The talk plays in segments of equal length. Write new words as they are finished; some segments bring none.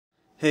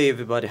Hey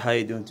everybody, how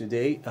you doing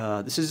today?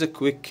 This is a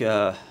quick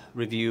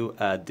review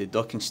at the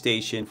docking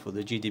station for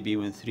the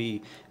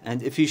GDB13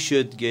 and if you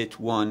should get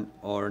one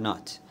or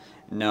not.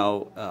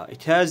 Now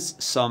it has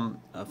some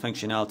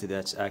functionality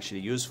that's actually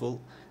useful,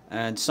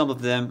 and some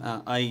of them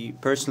I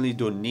personally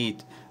don't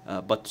need,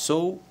 but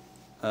so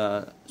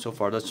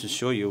far let's just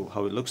show you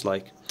how it looks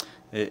like.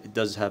 It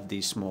does have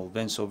these small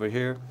vents over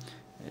here.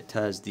 It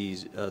has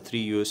these 3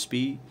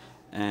 USB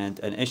and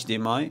an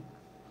HDMI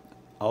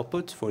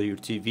output for your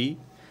TV,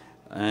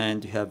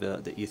 and you have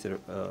the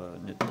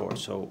Ethernet port.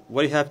 So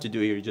what you have to do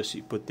here,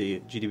 you put the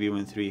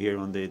GDB13 here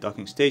on the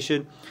docking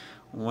station.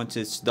 Once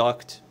it's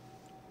docked,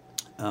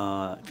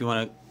 if you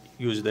want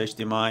to use the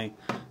HDMI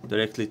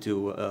directly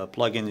to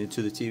plug in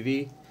into the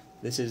TV,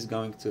 this is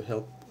going to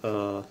help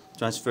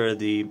transfer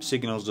the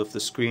signals of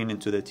the screen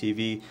into the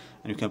TV,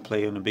 and you can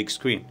play on a big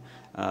screen.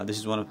 This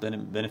is one of the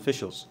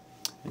beneficials.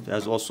 It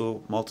has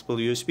also multiple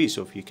USB,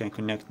 so if you can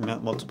connect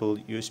multiple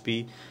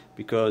USB,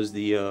 because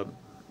the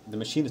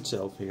machine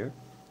itself here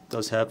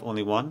does have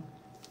only one,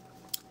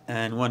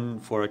 and one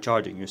for a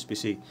charging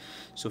USB-C.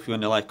 So if you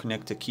want to like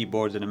connect a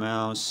keyboard and a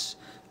mouse,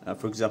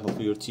 for example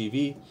for your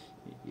TV,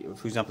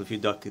 for example if you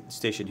dock the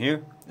station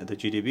here at the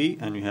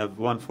GDB and you have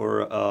one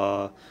for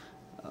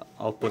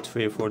output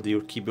for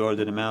your keyboard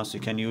and a mouse, you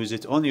can use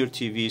it on your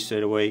TV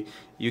straight away.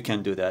 You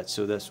can do that,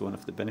 so that's one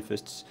of the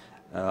benefits.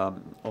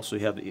 Also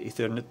you have the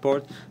Ethernet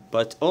port,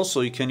 but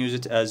also you can use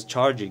it as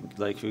charging.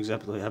 Like for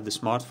example, you have the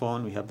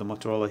smartphone, we have the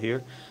Motorola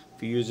here.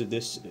 If you use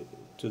this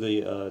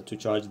to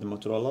charge the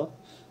Motorola,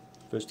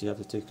 first you have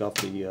to take off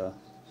the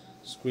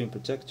screen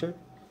protector,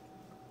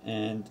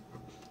 and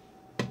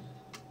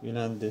you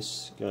land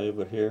this guy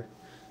over here,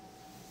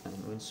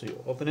 and once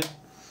you open it,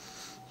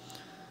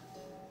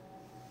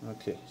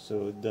 okay,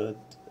 so it does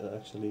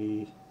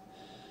actually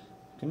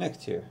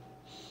connect here.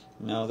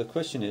 Now the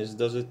question is,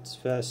 does it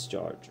fast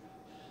charge?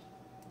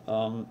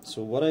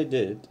 So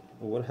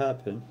what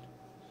happened,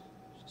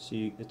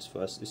 see,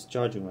 it's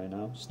charging right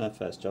now. It's not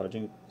fast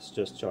charging, it's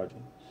just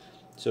charging.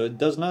 So it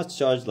does not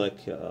charge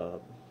like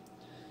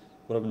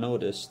what I've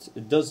noticed.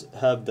 It does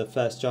have the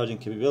fast charging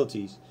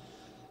capabilities,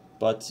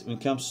 but when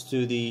it comes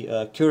to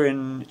the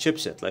current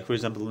chipset, like for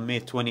example the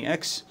Mate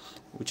 20X,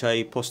 which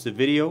I posted a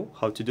video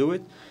how to do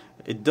it,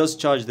 it does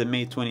charge the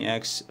Mate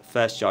 20X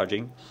fast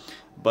charging,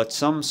 but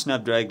some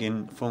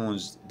Snapdragon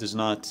phones does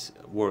not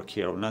work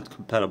here, or not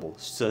compatible.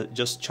 So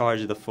just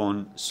charge the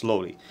phone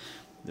slowly.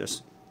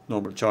 There's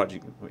normal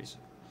charging ways.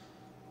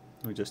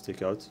 We just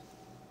take out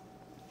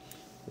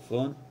the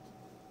phone,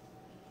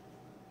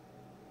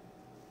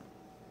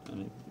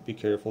 and be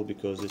careful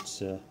because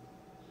it's let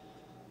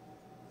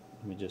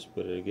me just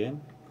put it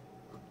again.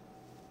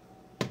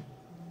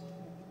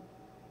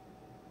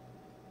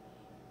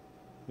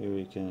 Here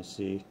we can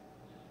see.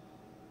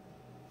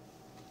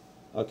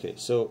 Okay,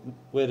 so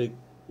wait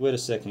a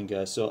second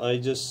guys, so I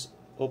just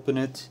open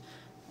it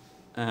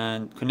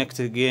and connect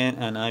it again,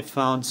 and I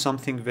found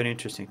something very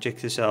interesting. Check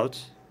this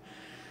out.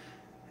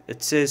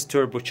 It says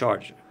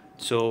Turbocharger,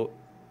 so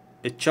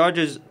it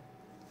charges,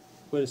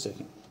 wait a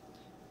second,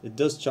 it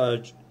does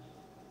charge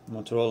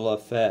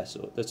Motorola fast,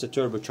 so that's a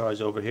turbocharge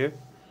over here.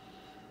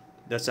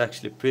 That's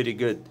actually pretty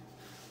good.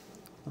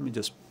 Let me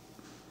just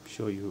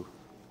show you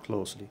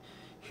closely.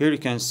 Here you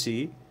can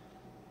see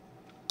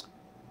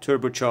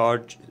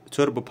turbocharge,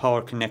 turbo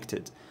power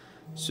connected.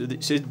 So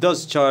it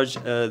does charge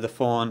the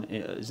phone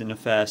in a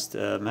fast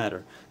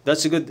manner.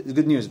 That's a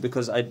good news,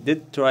 because I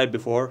did try it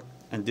before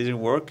and didn't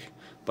work,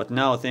 but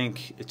now I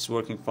think it's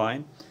working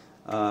fine.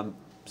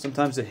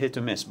 Sometimes a hit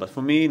or miss, but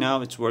for me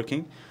now it's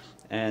working,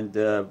 and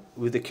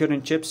with the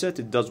current chipset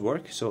it does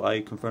work, so I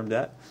confirmed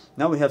that.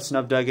 Now we have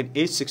Snapdragon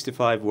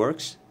 865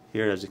 works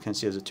here, as you can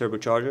see, as a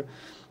turbocharger,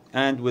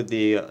 and with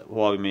the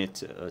Huawei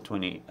Mate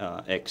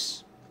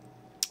 20X,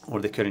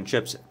 or the current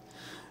chipset.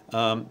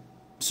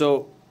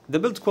 So the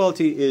build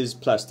quality is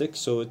plastic,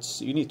 so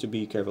you need to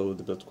be careful with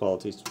the build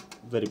quality. It's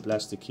very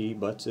plasticky,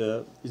 but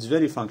it's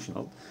very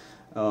functional.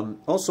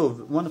 Also,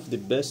 one of the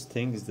best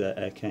things that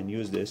I can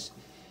use this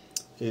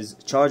is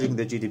charging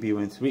the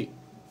GDB13.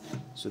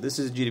 So this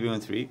is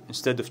GDB13.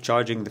 Instead of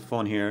charging the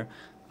phone here,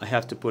 I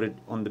have to put it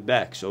on the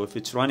back. So if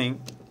it's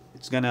running,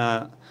 it's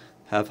gonna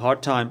have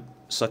hard time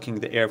sucking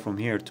the air from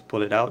here to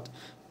pull it out,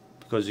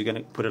 because you're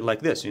gonna put it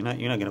like this. You're not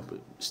gonna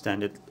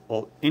stand it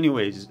all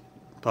anyways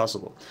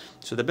possible.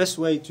 So the best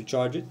way to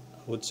charge it,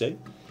 I would say,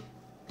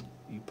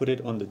 you put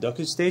it on the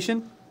docking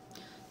station,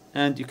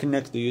 and you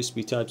connect the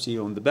USB Type-C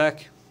on the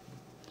back.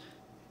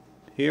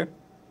 Here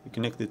you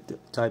connect the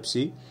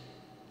Type-C.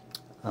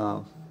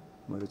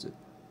 What is it?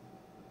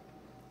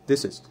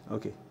 This is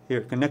okay.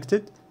 Here,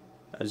 connected.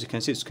 As you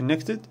can see, it's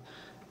connected.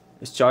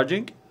 It's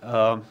charging,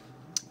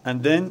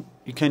 and then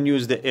you can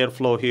use the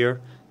airflow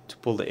here to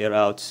pull the air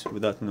out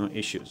without no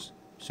issues.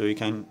 So you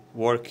can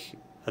work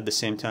at the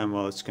same time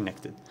while it's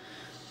connected.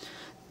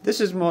 This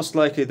is most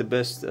likely the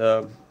best,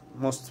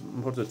 most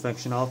important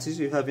functionalities. If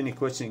you have any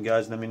questions,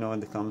 guys, let me know in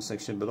the comment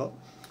section below.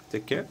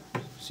 Take care.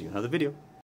 See you in another video.